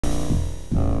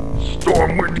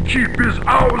Stormwind Keep is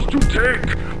ours to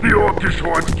take! The Orcish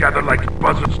hordes gather like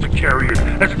buzzards to carrion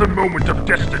as the moment of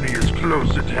destiny is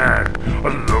close at hand. A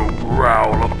low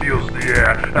growl fills the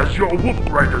air as your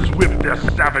wolfriders whip their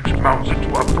savage mounts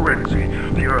into a frenzy.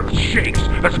 The earth shakes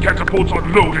as catapults are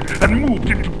loaded and moved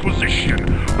into position.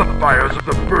 The fires of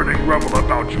the burning rubble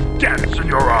about you dance in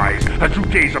your eyes as you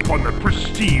gaze upon the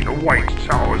pristine white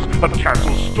towers of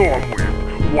Castle Stormwind.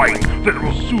 White that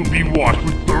will soon be washed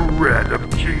with the red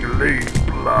of King Llane's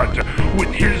blood.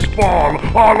 With his fall,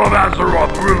 all of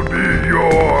Azeroth will be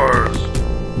yours!